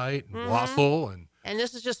that night, and wassail. And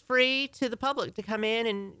this is just free to the public to come in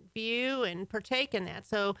and view and partake in that.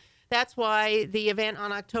 So that's why the event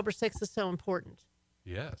on October 6th is so important.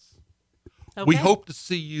 Yes. Okay. We hope to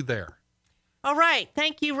see you there. All right.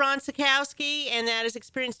 Thank you, Ron Sikowski. And that is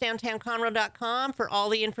experiencedowntownconroe.com for all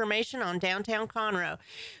the information on Downtown Conroe.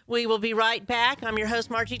 We will be right back. I'm your host,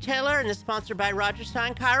 Margie Taylor, and this is sponsored by Roger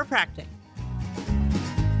Stein Chiropractic.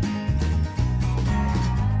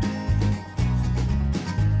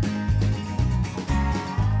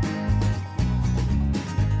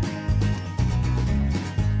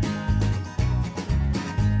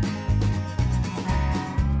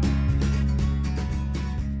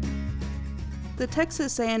 The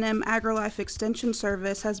Texas A&M AgriLife Extension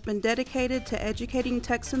Service has been dedicated to educating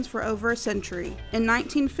Texans for over a century. In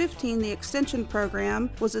 1915, the Extension Program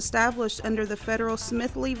was established under the federal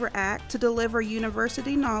Smith-Lever Act to deliver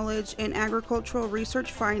university knowledge and agricultural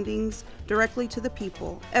research findings directly to the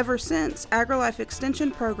people. Ever since, AgriLife Extension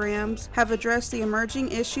programs have addressed the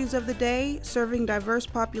emerging issues of the day, serving diverse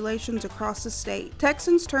populations across the state.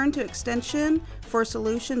 Texans turn to Extension for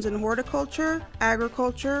solutions in horticulture,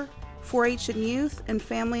 agriculture, 4-H and youth, and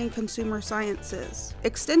family and consumer sciences.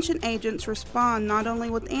 Extension agents respond not only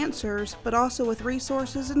with answers, but also with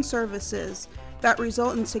resources and services that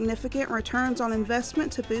result in significant returns on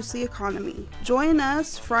investment to boost the economy. Join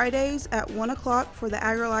us Fridays at 1 o'clock for the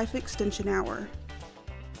AgriLife Extension Hour.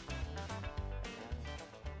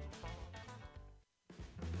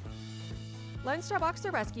 Lone Star Boxer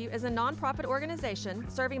Rescue is a nonprofit organization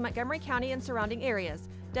serving Montgomery County and surrounding areas,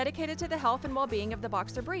 dedicated to the health and well-being of the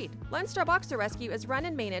boxer breed. Lone Star Boxer Rescue is run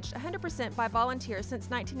and managed 100% by volunteers since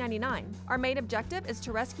 1999. Our main objective is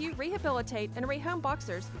to rescue, rehabilitate, and rehome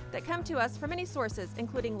boxers that come to us from many sources,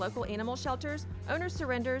 including local animal shelters, owner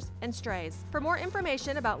surrenders, and strays. For more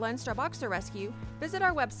information about Lone Star Boxer Rescue, visit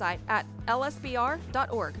our website at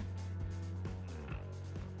lsbr.org.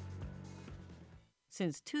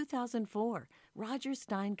 Since 2004, Roger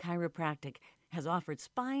Stein Chiropractic has offered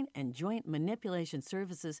spine and joint manipulation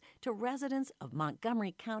services to residents of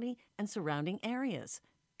Montgomery County and surrounding areas.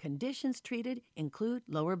 Conditions treated include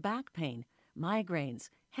lower back pain, migraines,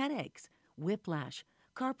 headaches, whiplash,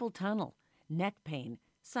 carpal tunnel, neck pain,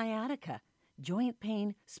 sciatica, joint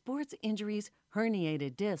pain, sports injuries,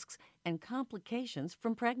 herniated discs, and complications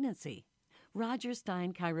from pregnancy. Roger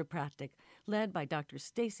Stein Chiropractic, led by Dr.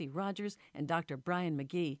 Stacy Rogers and Dr. Brian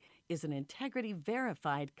McGee, is an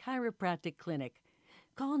integrity-verified chiropractic clinic.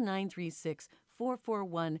 Call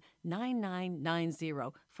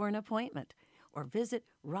 936-441-9990 for an appointment or visit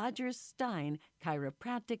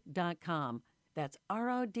rogerssteinchiropractic.com. That's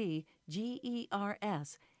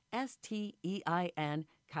RODGERSSTEIN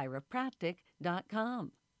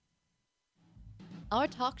chiropractic.com. Our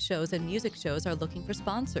talk shows and music shows are looking for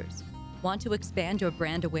sponsors. Want to expand your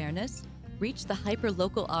brand awareness? Reach the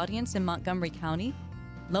hyper-local audience in Montgomery County?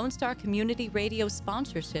 Lone Star Community Radio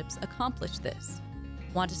sponsorships accomplish this.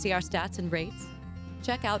 Want to see our stats and rates?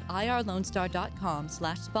 Check out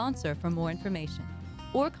irlonestar.com/sponsor for more information.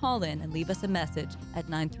 Or call in and leave us a message at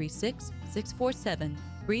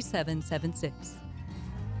 936-647-3776.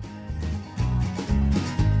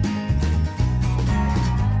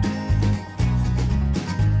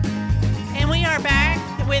 And we are back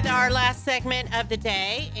with our last segment of the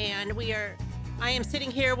day, and I am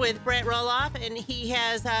sitting here with Brett Roloff, and he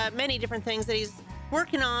has many different things that he's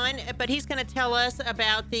working on, but he's going to tell us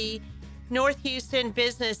about the North Houston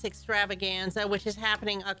Business Extravaganza, which is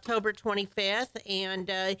happening October 25th, and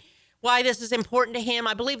why this is important to him.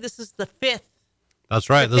 I believe this is the fifth. That's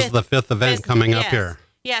right. This is the fifth event coming up here.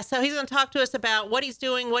 Yeah, so he's going to talk to us about what he's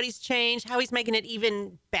doing, what he's changed, how he's making it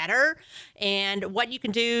even better, and what you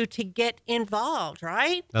can do to get involved,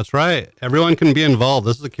 right? That's right. Everyone can be involved.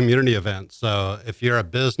 This is a community event. So if you're a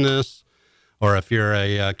business or if you're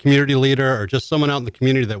a community leader or just someone out in the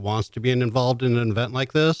community that wants to be involved in an event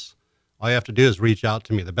like this, all you have to do is reach out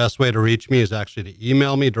to me. The best way to reach me is actually to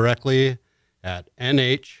email me directly at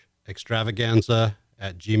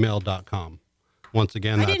nhextravaganza@gmail.com. Once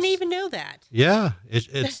again, I didn't even know that. Yeah,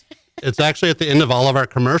 it's actually at the end of all of our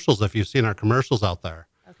commercials, if you've seen our commercials out there.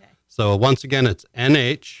 Okay. So once again, it's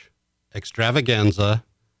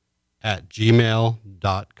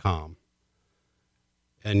nhextravaganza@gmail.com.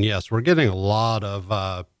 And yes, we're getting a lot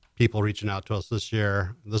of people reaching out to us this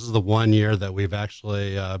year. This is the one year that we've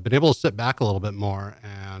actually been able to sit back a little bit more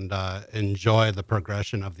and enjoy the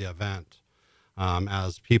progression of the event.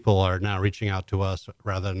 As people are now reaching out to us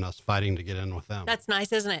rather than us fighting to get in with them. That's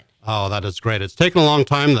nice, isn't it? Oh, that is great. It's taken a long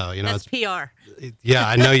time, though. That's PR. Yeah,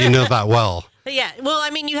 I know you know that well. But yeah, well, I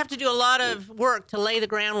mean, you have to do a lot of work to lay the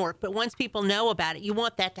groundwork, but once people know about it, you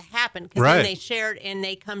want that to happen because then they share it and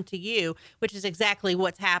they come to you, which is exactly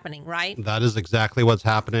what's happening, right? That is exactly what's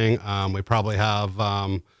happening. We probably have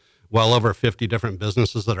well over 50 different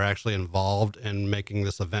businesses that are actually involved in making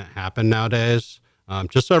this event happen nowadays.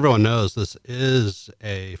 Just so everyone knows, this is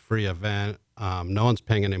a free event. No one's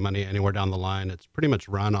paying any money anywhere down the line. It's pretty much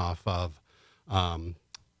run off of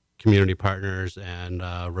community partners and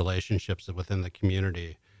relationships within the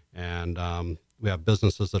community. And we have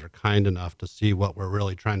businesses that are kind enough to see what we're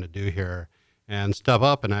really trying to do here and step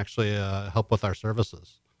up and actually help with our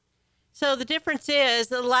services. So the difference is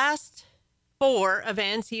the last 4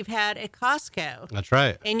 events you've had at Costco. That's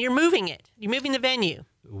right. And you're moving it. You're moving the venue.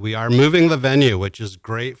 We are moving the venue, which is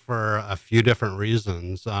great for a few different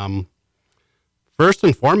reasons. First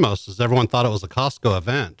and foremost is everyone thought it was a Costco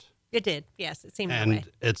event. It did. Yes, it seemed that way. And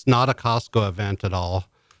it's not a Costco event at all.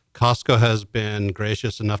 Costco has been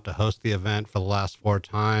gracious enough to host the event for the last 4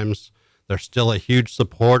 times. They're still a huge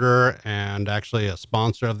supporter and actually a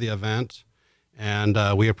sponsor of the event. And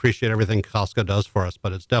we appreciate everything Costco does for us,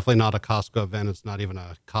 but it's definitely not a Costco event. It's not even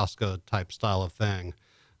a Costco type style of thing.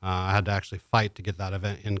 I had to actually fight to get that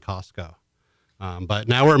event in Costco. But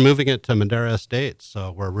now we're moving it to Madera Estates,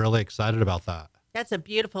 so we're really excited about that. That's a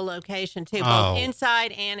beautiful location, too, both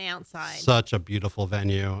inside and outside. Such a beautiful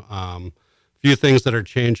venue. Few things that are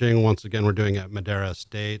changing. Once again, we're doing it at Madera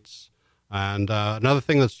Estates. And another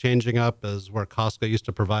thing that's changing up is where Costco used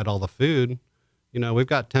to provide all the food. You know, we've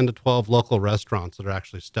got 10 to 12 local restaurants that are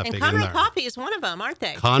actually stepping in there. And Conroe Coffee is one of them, aren't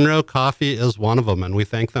they? Conroe Coffee is one of them, and we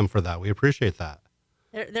thank them for that. We appreciate that.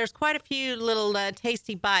 There's quite a few little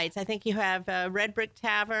tasty bites. I think you have Red Brick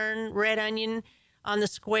Tavern, Red Onion on the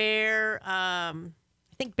Square. I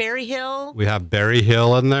think Berry Hill. We have Berry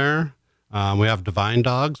Hill in there. We have Divine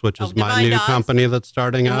Dogs, which is my new company that's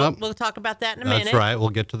starting up. We'll talk about that in a minute. That's right. We'll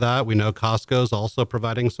get to that. We know Costco's also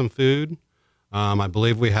providing some food. I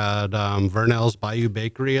believe we had Vernell's Bayou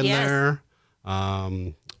Bakery in there.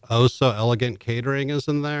 Oh So Elegant Catering is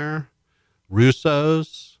in there.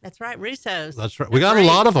 Russo's. That's right, Russo's. That's right. We got a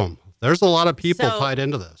lot of them. There's a lot of people tied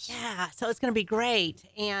into this. Yeah, so it's going to be great.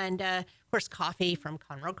 And, of course, coffee from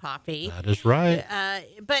Conroe Coffee. That is right.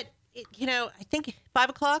 But, I think 5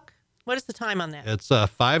 o'clock? What is the time on that? It's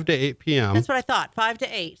 5 to 8 p.m. That's what I thought, 5 to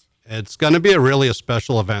 8. It's going to be a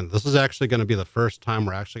special event. This is actually going to be the first time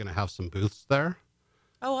we're actually going to have some booths there.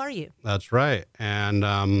 Oh, are you? That's right. And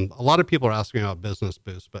a lot of people are asking about business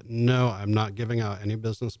boosts, but no, I'm not giving out any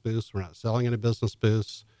business boosts. We're not selling any business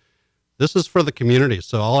boosts. This is for the community.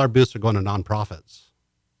 So all our boosts are going to nonprofits.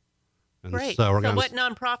 And Great. So, So what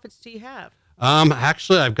nonprofits do you have?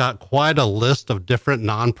 Actually, I've got quite a list of different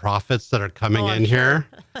nonprofits that are coming in here.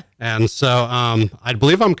 And so I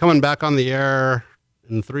believe I'm coming back on the air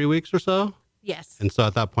in 3 weeks or so. Yes. And so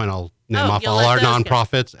at that point, I'll name off you'll all let our those go.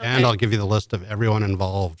 nonprofits, Okay. and I'll give you the list of everyone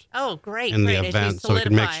involved Oh, great. in the great, as you event so we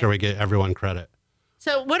can make solidify. sure we get everyone credit.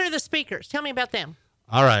 So what are the speakers? Tell me about them.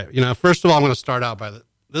 All right. First of all, I'm going to start out by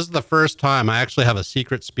this is the first time I actually have a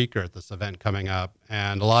secret speaker at this event coming up.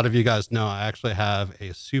 And a lot of you guys know I actually have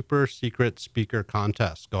a super secret speaker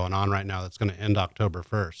contest going on right now that's going to end October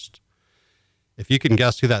 1st. If you can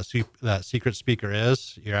guess who that secret speaker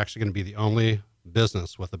is, you're actually going to be the only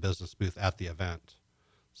business with a business booth at the event.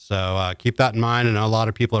 So keep that in mind. I know a lot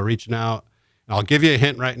of people are reaching out. And I'll give you a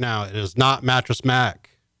hint right now. It is not Mattress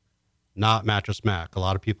Mac. Not Mattress Mac. A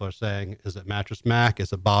lot of people are saying, is it Mattress Mac?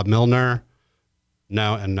 Is it Bob Milner?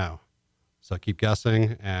 No and no. So keep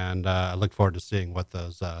guessing, and I look forward to seeing what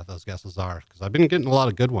those guesses are, because I've been getting a lot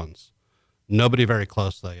of good ones. Nobody very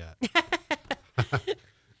close, though, yet.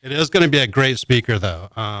 It is going to be a great speaker, though.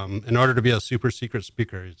 In order to be a super secret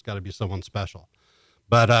speaker, it's got to be someone special.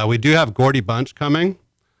 But we do have Gordy Bunch coming.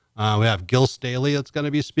 We have Gil Staley that's going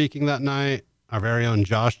to be speaking that night. Our very own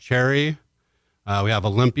Josh Cherry. We have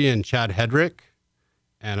Olympian Chad Hedrick.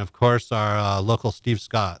 And, of course, our local Steve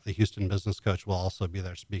Scott, the Houston business coach, will also be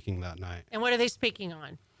there speaking that night. And what are they speaking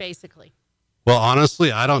on, basically? Well,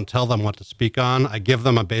 honestly, I don't tell them what to speak on. I give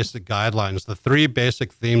them a basic guidelines. The three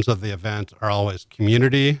basic themes of the event are always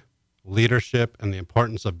community, leadership, and the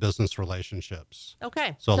importance of business relationships.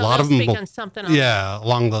 Okay. So a lot they'll of them speak will, on something else. yeah,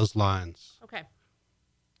 along those lines. Okay.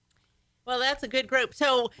 Well, that's a good group.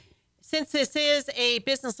 So since this is a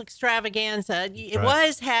business extravaganza,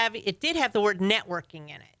 it did have the word networking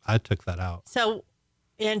in it. I took that out. So,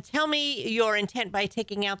 and tell me your intent by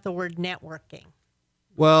taking out the word networking.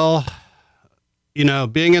 Well,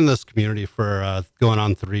 being in this community for going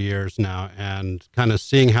on 3 years now and kind of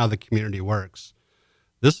seeing how the community works,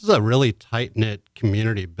 this is a really tight-knit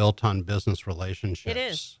community built on business relationships. It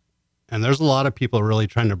is. And there's a lot of people really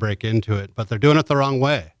trying to break into it, but they're doing it the wrong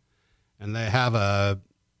way. And they have a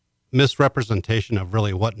misrepresentation of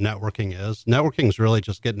really what networking is. Networking is really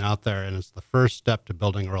just getting out there, and it's the first step to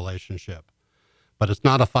building a relationship. But it's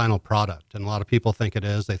not a final product. And a lot of people think it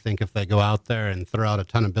is. They think if they go out there and throw out a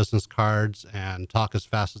ton of business cards and talk as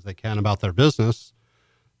fast as they can about their business,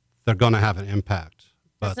 they're going to have an impact.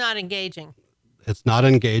 But It's not engaging. it's not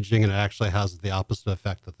engaging, and it actually has the opposite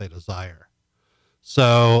effect that they desire.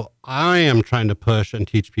 So I am trying to push and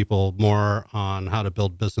teach people more on how to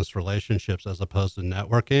build business relationships as opposed to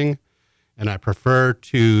networking. And I prefer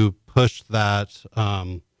to push that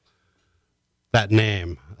that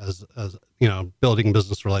name as building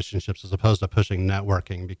business relationships as opposed to pushing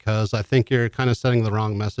networking, because I think you're kind of sending the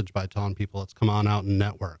wrong message by telling people let's come on out and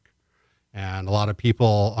network. And a lot of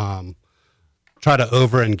people try to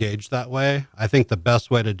over-engage that way. I think the best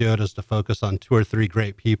way to do it is to focus on 2 or 3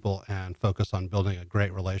 great people and focus on building a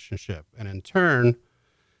great relationship. And in turn,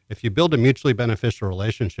 if you build a mutually beneficial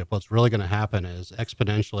relationship, what's really going to happen is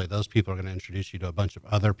exponentially those people are going to introduce you to a bunch of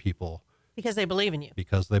other people. Because they believe in you.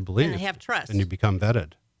 Because they believe. And they have trust. And you become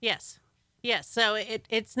vetted. Yes. Yes. So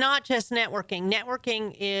it's not just networking.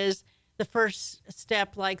 Networking is the first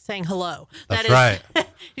step, like saying hello. That's right.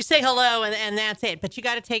 You say hello and that's it. But you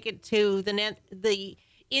got to take it to the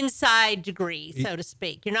inside degree, so to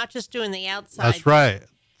speak. You're not just doing the outside. That's right.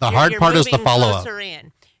 The hard part is the moving follow-up. closer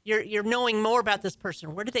in. You're knowing more about this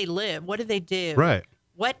person. Where do they live? What do they do? Right.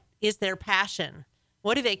 What is their passion?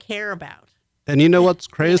 What do they care about? And what's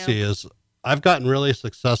crazy is I've gotten really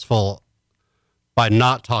successful by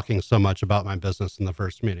not talking so much about my business in the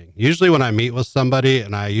first meeting. Usually when I meet with somebody,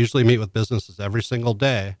 and I usually meet with businesses every single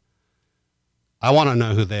day, I want to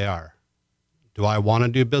know who they are. Do I want to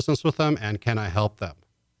do business with them, and can I help them?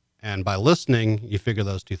 And by listening, you figure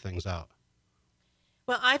those 2 things out.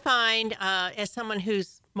 Well, I find as someone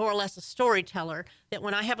who's more or less a storyteller that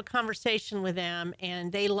when I have a conversation with them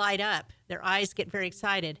and they light up, their eyes get very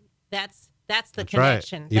excited. That's the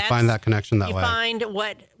connection. Right. You find that connection that way. You find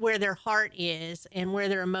where their heart is and where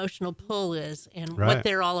their emotional pull is and Right. what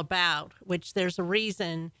they're all about, which there's a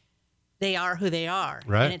reason they are who they are.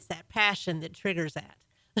 Right. And it's that passion that triggers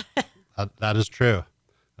that. That is true.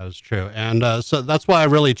 That is true. And so that's why I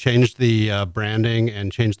really changed the branding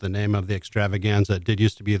and changed the name of the extravaganza. It did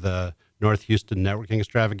used to be the North Houston Networking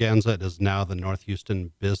Extravaganza. It is now the North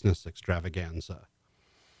Houston Business Extravaganza.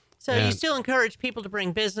 So you And- still encourage people to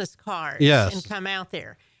bring business cards Yes. and come out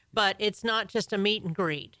there. But it's not just a meet and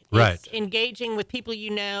greet. Right. It's engaging with people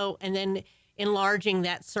you know and then enlarging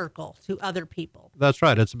that circle to other people. That's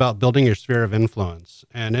right. It's about building your sphere of influence.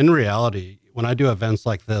 And in reality, when I do events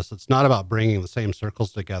like this, it's not about bringing the same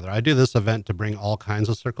circles together. I do this event to bring all kinds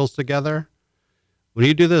of circles together. When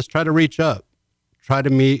you do this, try to reach up. Try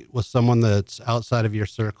to meet with someone that's outside of your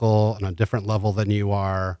circle on a different level than you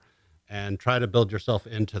are, and try to build yourself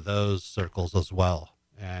into those circles as well.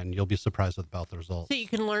 And you'll be surprised about the results. So you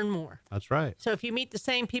can learn more. That's right. So if you meet the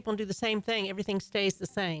same people and do the same thing, everything stays the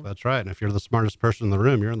same. That's right. And if you're the smartest person in the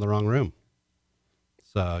room, you're in the wrong room.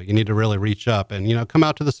 So you need to really reach up and, come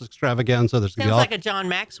out to this extravaganza. There's going to Sounds be all, like a John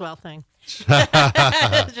Maxwell thing.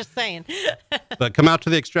 Just saying. but come out to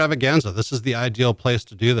the extravaganza. This is the ideal place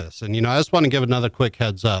to do this. And, I just want to give another quick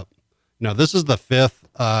heads up. This is the 5th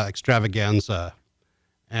extravaganza.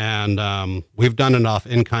 And we've done enough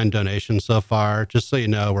in-kind donations so far. Just so you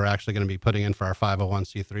know, we're actually going to be putting in for our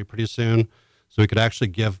 501c3 pretty soon. So we could actually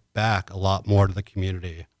give back a lot more to the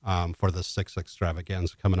community for the 6th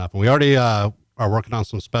extravaganza coming up. And we already are working on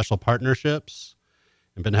some special partnerships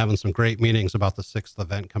and been having some great meetings about the 6th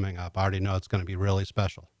event coming up. I already know it's going to be really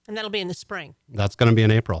special. And that'll be in the spring. That's going to be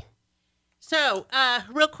in April. So,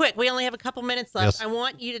 real quick, we only have a couple minutes left. Yes. I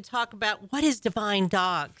want you to talk about what is Divine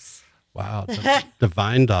Dogs. Wow.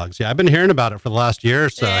 Divine Dogs. Yeah, I've been hearing about it for the last year or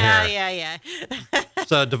so here. Yeah.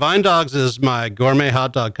 So Divine Dogs is my gourmet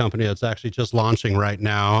hot dog company. It's actually just launching right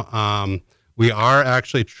now. We are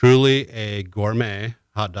actually truly a gourmet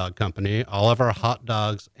hot dog company. All of our hot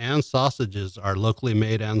dogs and sausages are locally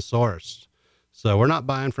made and sourced. So we're not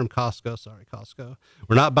buying from Costco. Sorry, Costco.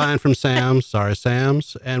 We're not buying from Sam's. Sorry,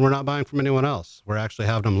 Sam's. And we're not buying from anyone else. We're actually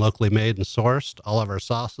having them locally made and sourced. All of our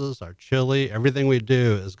sauces, our chili, everything we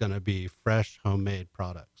do is going to be fresh, homemade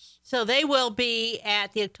products. So they will be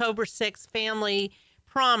at the October 6th Family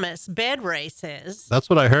Promise bed races. That's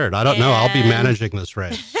what I heard. I don't know. I'll be managing this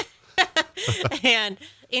race. And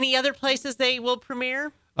any other places they will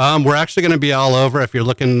premiere? We're actually going to be all over. If you're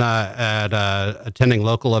looking at attending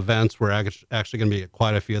local events, we're actually going to be at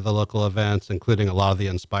quite a few of the local events, including a lot of the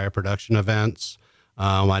Inspire production events.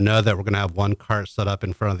 I know that we're going to have one cart set up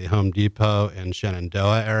in front of the Home Depot in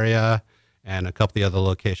Shenandoah area, and a couple of the other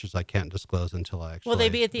locations I can't disclose until I actually. Will they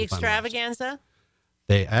be at the finalize. extravaganza?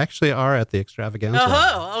 They actually are at the extravaganza.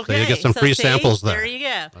 Oh, okay. So you get some free samples there. There you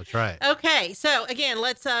go. That's right. Okay, so again,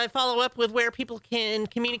 let's follow up with where people can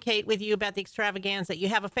communicate with you about the extravaganza. You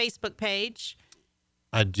have a Facebook page.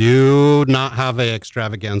 I do not have a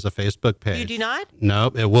extravaganza Facebook page. You do not?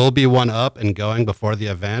 Nope. It will be one up and going before the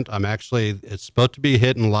event. It's supposed to be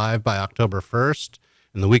hitting live by October 1st.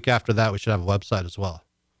 And the week after that, we should have a website as well.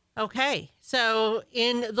 Okay, so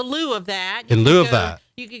in the lieu of that,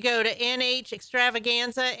 you could go to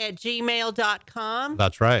nhextravaganza@gmail.com.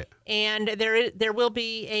 That's right. And there will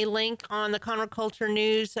be a link on the Conroe Culture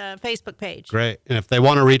News Facebook page. Great. And if they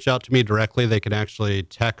want to reach out to me directly, they can actually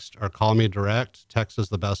text or call me direct. Text is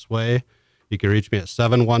the best way. You can reach me at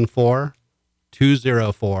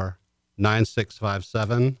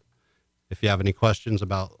 714-204-9657. If you have any questions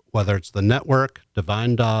about whether it's the network,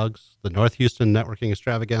 Divine Dogs, the North Houston Networking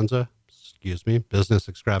Extravaganza, Business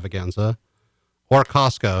Extravaganza, or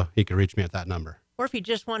Costco, he can reach me at that number. Or if you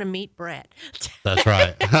just want to meet Brett. That's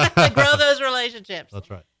right. Grow those relationships. That's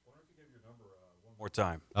right. One more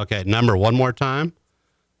time. Okay, number one more time,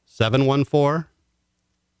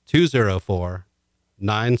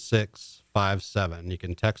 714-204-9657. You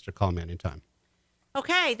can text or call me anytime.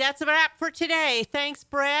 Okay, that's a wrap for today. Thanks,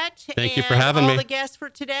 Brett. Thank you for having me. All the guests for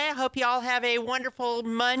today. I hope you all have a wonderful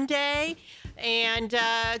Monday. And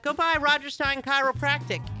go by Roger Stein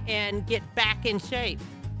Chiropractic and get back in shape.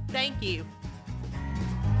 Thank you.